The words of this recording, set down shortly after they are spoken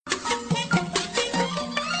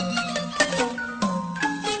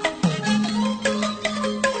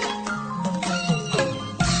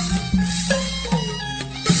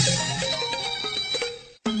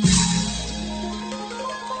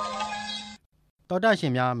တော်တာရှ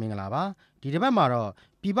င်များမင်္ဂလာပါဒီတစ်ပတ်မှာတော့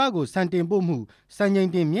ပြည်ပကိုစံတင်ပို့မှုစံ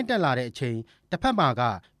ချိန်တင်မြင့်တက်လာတဲ့အချိန်တစ်ဖက်မှာ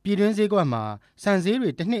ကပြည်တွင်းဈေးကွက်မှာစံဈေးတွေ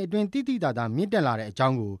တစ်နှစ်အတွင်းတိတိတသာမြင့်တက်လာတဲ့အကြော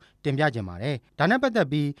င်းကိုတင်ပြခြင်းပါတယ်ဒါနဲ့ပတ်သက်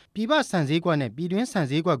ပြီးပြည်ပစံဈေးကွက်နဲ့ပြည်တွင်းစံ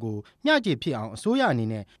ဈေးကွက်ကိုမျှခြေဖြစ်အောင်အစိုးရအနေ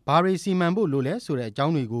နဲ့ဘာတွေစီမံဖို့လိုလဲဆိုတဲ့အကြော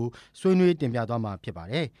င်းတွေကိုဆွေးနွေးတင်ပြသွားမှာဖြစ်ပါတ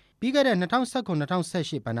ယ်ပြီးခဲ့တဲ့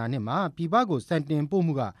2019-2018 ဘဏ္ဍာနှစ်မှာပြည်ပကိုစံ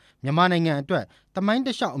တင်ပို့မှုကမြန်မာနိုင်ငံအတွက်သမိုင်း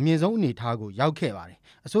တစ်လျှောက်အမြင့်ဆုံးအနေအထားကိုရောက်ခဲ့ပါ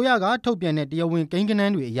တယ်အစိုးရကထုတ်ပြန်တဲ့တရားဝင်ကိန်းဂ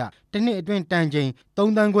ဏန်းတွေအရတစ်နှစ်အတွင်းတန်ချိန်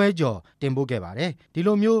3 သန်းခွဲကျော်တင်ပို့ခဲ့ပါ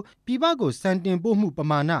တယ်ဒီလိုမျိုးပြည်ပကိုစံတင်ပို့မှုပ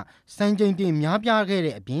မာဏစံချိန်တင်များပြားခဲ့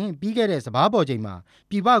တဲ့အပြင်ပြီးခဲ့တဲ့စပါးပေါ်ချိန်မှာ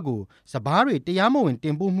ပြည်ပကိုစပါးတွေတရားမဝင်တ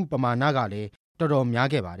င်ပို့မှုပမာဏကလည်းတော်တော်များ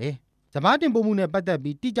ခဲ့ပါတယ်စပါးတင်ပို့မှုနဲ့ပတ်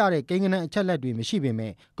သက်ပြီးတိကျတဲ့ကိန်းဂဏန်းအချက်လက်တွေမ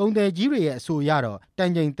ရှိပေမဲ့ကုန်သည်ကြီးတွေရဲ့အဆိုအရတော့တ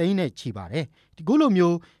န်ချိန်သိန်းနဲ့ချီပါတယ်ဒီခုလို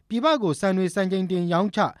မျိုးပြည်ပကိုစံတွေစံချိန်တင်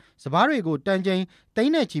ရောင်းချစပါးတွေကိုတန်ချိန်သိ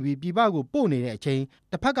န်းနဲ့ချီပြီးပြည်ပကိုပို့နေတဲ့အချိန်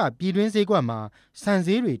တစ်ဖက်ကပြည်တွင်းဈေးကွက်မှာစံ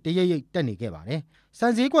ဈေးတွေတရိပ်ရိပ်တက်နေခဲ့ပါတယ်စံ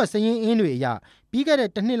ဈေးကွက်စည်ရင်းအင်းတွေအရပြီးခဲ့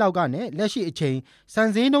တဲ့တစ်နှစ်လောက်ကနဲ့လက်ရှိအ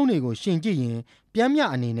ချိန်စံဈေးနှုန်းတွေကိုရှင်ကြည့်ရင်ပြန်မြ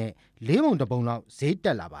အနေနဲ့၄ ပုံတစ်ပုံလောက်ဈေးတ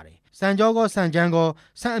က်လာပါတယ်စံကြောကောစံချမ်းကော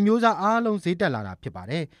စံအမျိုးအစားအားလုံးဈေး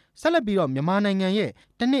တက်လာတာဖြစ်ပါတယ်ဆက်လက်ပြီးတော့မြန်မာနိုင်ငံရဲ့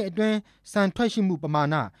တစ်နှစ်အတွင်းစံထွက်ရှိမှုပမာ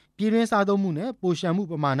ဏပြည်တွင်းစားသုံးမှုနဲ့ပိုလျှံ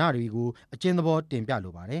မှုပမာဏတွေကိုအကျဉ်းသဘောတင်ပြ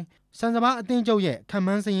လိုပါတယ်စံစပါးအသင်းချုပ်ရဲ့ခ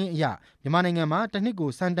န့်မှန်းစာရင်းအရမြန်မာနိုင်ငံမှာတစ်နှစ်ကို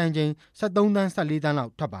စံတန်ချိန်73 သန်း14 သန်း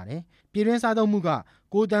လောက်ထွက်ပါတယ်ပြည်တွင်းစားသုံးမှုက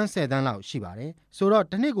9 သန်း10 သန်းလောက်ရှိပါတယ်ဆိုတော့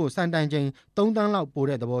တစ်နှစ်ကိုစံတန်ချိန်3 သန်းလောက်ပို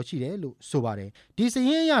တဲ့သဘောရှိတယ်လို့ဆိုပါ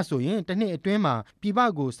တယ်ဒီစာရင်းအရဆိုရင်တစ်နှစ်အတွင်းမှာပြည်ပ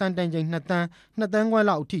ကိုစံတန်ချိန်2 သန်း2 သန်း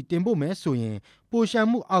ခွဲလောက်အထိတင်ပို့မယ်ဆိုရင်ပိုလျှံ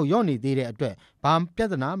မှုအောက်ရောက်နေသေးတဲ့အတွက်ဘာပြ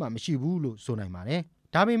ဿနာမှမရှိဘူးလို့ဆိုနိုင်ပါ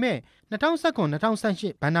တယ်ဒါပေမဲ့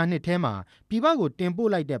2019-2018 ဘဏ္ဍာနှစ်ထဲမှာပြည်ပကို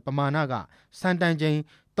တင်ပို့လိုက်တဲ့ပမာဏကစံတန်ချိန်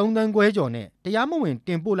3 သန်းခွဲကျော်နဲ့တရားမဝင်တ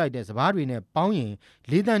င်ပို့လိုက်တဲ့စပါးတွေနဲ့ပေါင်းရင်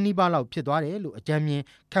4 သန်းနီးပါးလောက်ဖြစ်သွားတယ်လို့အကြမ်းမြင်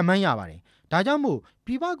ခန့်မှန်းရပါတယ်ဒါကြောင့်မို့ပြ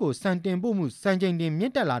ည်ပကိုစံတင်ပို့မှုစံချိန်တင်မြ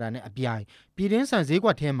င့်တက်လာတာနဲ့အပြိုင်ပြည်တွင်းစံဈေးကွ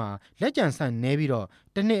က်ထဲမှာလက်ကျန်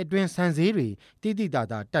ဆန်နေပြီးတော့တစ်နှစ်အတွင်းစံဈေးတွေတိတိ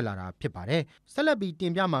တသာတက်လာတာဖြစ်ပါတယ်ဆက်လက်ပြီးတ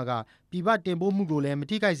င်ပြမှာကပြည်ပတင်ပို့မှုကိုလည်း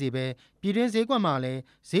မထိခိုက်စေဘဲပြည်တွင်းဈေးကွက်မှာလ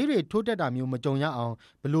ည်းဈေးတွေထိုးတက်တာမျိုးမကြုံရအောင်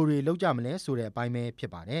ဘယ်လိုတွေလုပ်ကြမလဲဆိုတဲ့အပို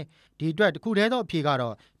င်းပဲဖြစ်ပါတယ်ဒီအတွက်တစ်ခုတည်းသောအဖြေက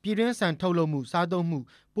တော့ပြည်တွင်းစံထုတ်လုပ်မှုစားသုံးမှု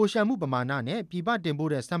ပိုလျှံမှုပမာဏနဲ့ပြည်ပ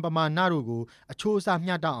တင်ပို့တဲ့စံပမာဏတို့ကိုအချိုးအ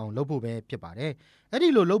စားမျှတအောင်လုပ်ဖို့ပဲဖြစ်ပါတယ်အဲ့ဒီ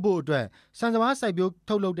လိုလုပ်ဖို့အတွက်စံစပါးစိုက်ပျိုး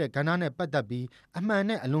ထုတ်လုပ်တဲ့ကဏ္ဍနဲ့ပတ်သက်ပြီး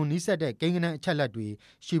အမှန်နဲ့အလွန်နီးစပ်တဲ့ကိန်းဂဏန်းအချက်လက်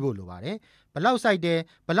တွေရှိဖို့လိုပါတယ်ဘလောက်စိုက်တယ်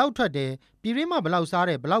ဘလောက်ထွက်တယ်ပြည်တွင်းမှာဘလောက်စား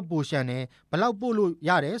တယ်ဘလောက်ပိုလျှံတယ်ဘ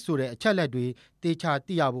လောက်ပို့လို့ရတယ်ဆိုတဲ့အချက်လက်တွေသေ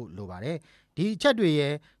ချာသိရဖို့လိုပါတယ်ဒီအချက်တွေ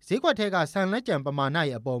ရဲ့ဈေးကွက်ထဲကစံလက်ကျန်ပမာဏ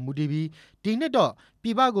ရဲ့အပေါ်မူ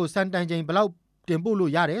တည်ပြီးဒီနှစ်တော့ပြည်ပကိုစံတန်ချိန်ဘလောက်တင်ပို့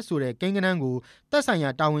လို့ရတယ်ဆိုတဲ့ကိန်းဂဏန်းကိုသက်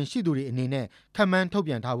ဆိုင်ရာတာဝန်ရှိသူတွေအနေနဲ့ခန့်မှ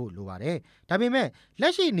န်းထုတ်ပြန်ထားဖို့လိုပါတယ်။ဒါပေမဲ့လ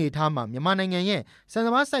က်ရှိအနေအထားမှာမြန်မာနိုင်ငံရဲ့စံစ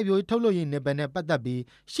ပါးစိုက်ပျိုးထုတ်လုပ်ရေးနယ်ပယ်နဲ့ပတ်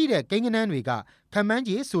သက်ပြီးရှိတဲ့ကိန်းဂဏန်းတွေကခန့်မှန်း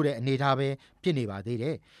ခြေဆိုတဲ့အနေအထားပဲဖြစ်နေပါသေးတ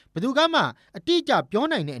ယ်။ဘယ်သူကမှအတိအကျပြော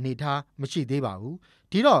နိုင်တဲ့အနေအထားမရှိသေးပါဘူး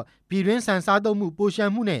။ဒီတော့ပြည်တွင်းစံစားသုံးမှုပိုလျှံ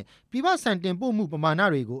မှုနဲ့ပြည်ပစံတင်ပို့မှုပမာ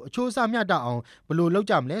ဏတွေကိုအချိုးအစားမျှတအောင်ဘယ်လိုလုပ်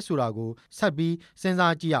ကြမလဲဆိုတာကိုဆက်ပြီးစဉ်း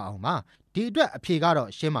စားကြည့်ရအောင်ပါဒီအတွက်အဖြေကတော့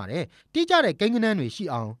ရှင်းပါတယ်တိကျတဲ့ကိန်းဂဏန်းတွေ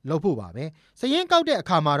ရှိအောင်လုပ်ဖို့ပါပဲစရင်ကောက်တဲ့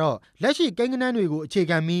အခါမှာတော့လက်ရှိကိန်းဂဏန်းတွေကိုအခြေ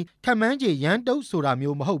ခံပြီးခန့်မှန်းခြေရန်တုပ်ဆိုတာ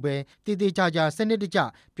မျိုးမဟုတ်ပဲတည်တည်ချာချာစနစ်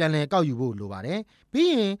တကျပြန်လည်ကောက်ယူဖို့လိုပါ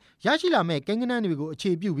တယ်ပြီးရင်ရရှိလာမဲ့ကိန်းဂဏန်းတွေကိုအ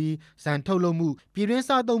ခြေပြုပြီးဇန်ထုတ်လုပ်မှုပြည်တွ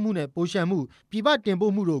င်းစားသုံးမှုနဲ့ပိုလျှံမှုပြည်ပတင်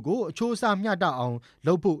ပို့မှုတို့ကိုအချိုးအစားမျှတ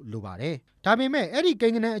အောင်လုပ်ဖို့လိုပါတယ်ဒါပေမဲ့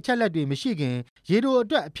အဲ့ဒီကိန်းဂဏန်းအချက်လက်တွေမရှိခင်ရေတို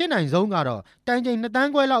အတွက်အဖြစ်နိုင်ဆုံးကတော့တန်ချိန်2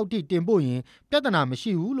 သန်းခွဲလောက်အထိတင်ပို့ရင်ပြဿနာမရှိ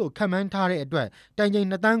ဘူးလို့ခန့်မှန်းထားတဲ့အတွက်တန်ချိန်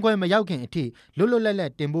2 သန်းခွဲမရောက်ခင်အထိလွတ်လွတ်လပ်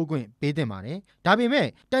လပ်တင်ပို့ခွင့်ပေးသင့်ပါတယ်ဒါပေမဲ့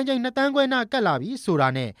တန်ချိန်2 သန်းခွဲနာကတ်လာပြီဆို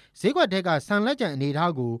တာနဲ့ဈေးကွက်ထဲကဆန်လက်ကျန်အနေ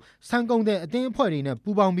အထားကိုဆန်ကုန်တဲ့အသင်းအဖွဲ့တွေ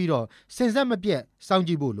နဲ့ပူးပေါင်းပြီးတော့စင်ဆက်မပြတ်စော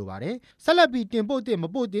င့်ကြည့်ဖို့လိုပါတယ်ဆက်လက်ပြီးတင်ပို့တဲ့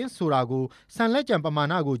မပို့တဲ့ဆိုတာကိုဆန်လက်ကျန်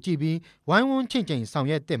ပမာဏကိုကြည့်ပြီးဝိုင်းဝန်းချင့်ချိန်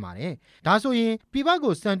ဆောင်ရွက်သင့်ပါတယ်ဒါဆိုရင်ပြည်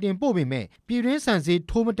ပကိုစံတင်ပို့ပေမဲ့ပြည်တွင်းစံဈေး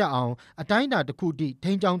ထိုးမတက်အောင်အတိုင်းအတာတစ်ခုထိ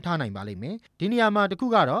ထိန်းချောင်းထားနိုင်ပါလိမ့်မယ်ဒီနေရာမှာတစ်ခု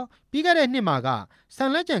ကတော့ပြီးခဲ့တဲ့နှစ်မှာကဆ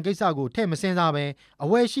န်လက်ကျန်ကိစ္စကိုထည့်မစင်စားပဲ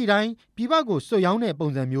အဝယ်ရှိတိုင်းပြည်ပကိုစွတ်ရောင်းတဲ့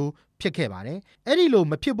ပုံစံမျိုးဖြစ်ခဲ့ပါတယ်အဲ့ဒီလို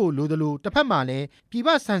မဖြစ်ဖို့လိုသလိုတစ်ဖက်မှာလည်းပြည်ပ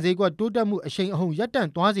စံဈေးကွက်တိုးတက်မှုအရှိန်အဟုန်ရပ်တ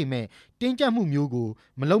န့်သွားစေမဲ့တင်းကျပ်မှုမျိုး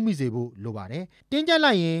ကိုမလုပ်မိစေဖို့လိုပါတယ်တင်းကျပ်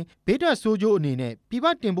လိုက်ရင်ဘေးထွက်ဆိုးကျိုးအနေနဲ့ပြည်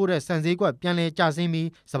ပတင်ပို့တဲ့စံဈေးကွက်ပြန်လည်ကျဆ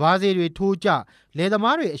င်းပြီးစပါးဈေးတွေထိုးကျလယ်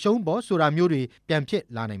သမားတွေအရှုံးပေါ်ဆိုတာမျိုးတွေပြန်ဖြစ်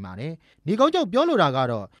လာနိုင်ပါတယ်ဒီကုန်းချုပ်ပြောလိုတာက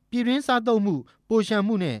တော့ပြည်တွင်းစားသုံးမှုပိုလျှံ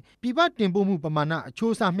မှုနဲ့ပြည်ပတင်ပို့မှုပမာဏအ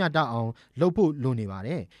ချိုးအစားမျှတအောင်လုပ်ဖို့လိုနေပါတ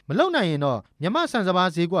ယ်မလုပ်နိုင်ရင်တော့မြန်မာစံစ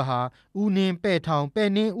ပါးဈေးကွက်ဟာဦးနှင်းပဲ့ထောင်ပဲ့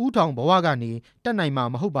နှင်းဦးထောင်ဘဝကနေတက်နိုင်မှာ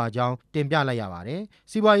မဟုတ်ပါကြောင်းတင်ပြလိုက်ရပါတယ်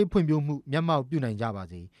စီးပွားရေးဖွံ့ဖြိုးမှုမျက်မှောက်ပြုနိုင်ကြပါ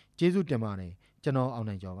စေကျေးဇူးတင်ပါတယ်ကျွန်တော်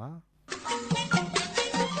အောင်နိုင်ကျော်ပါ ။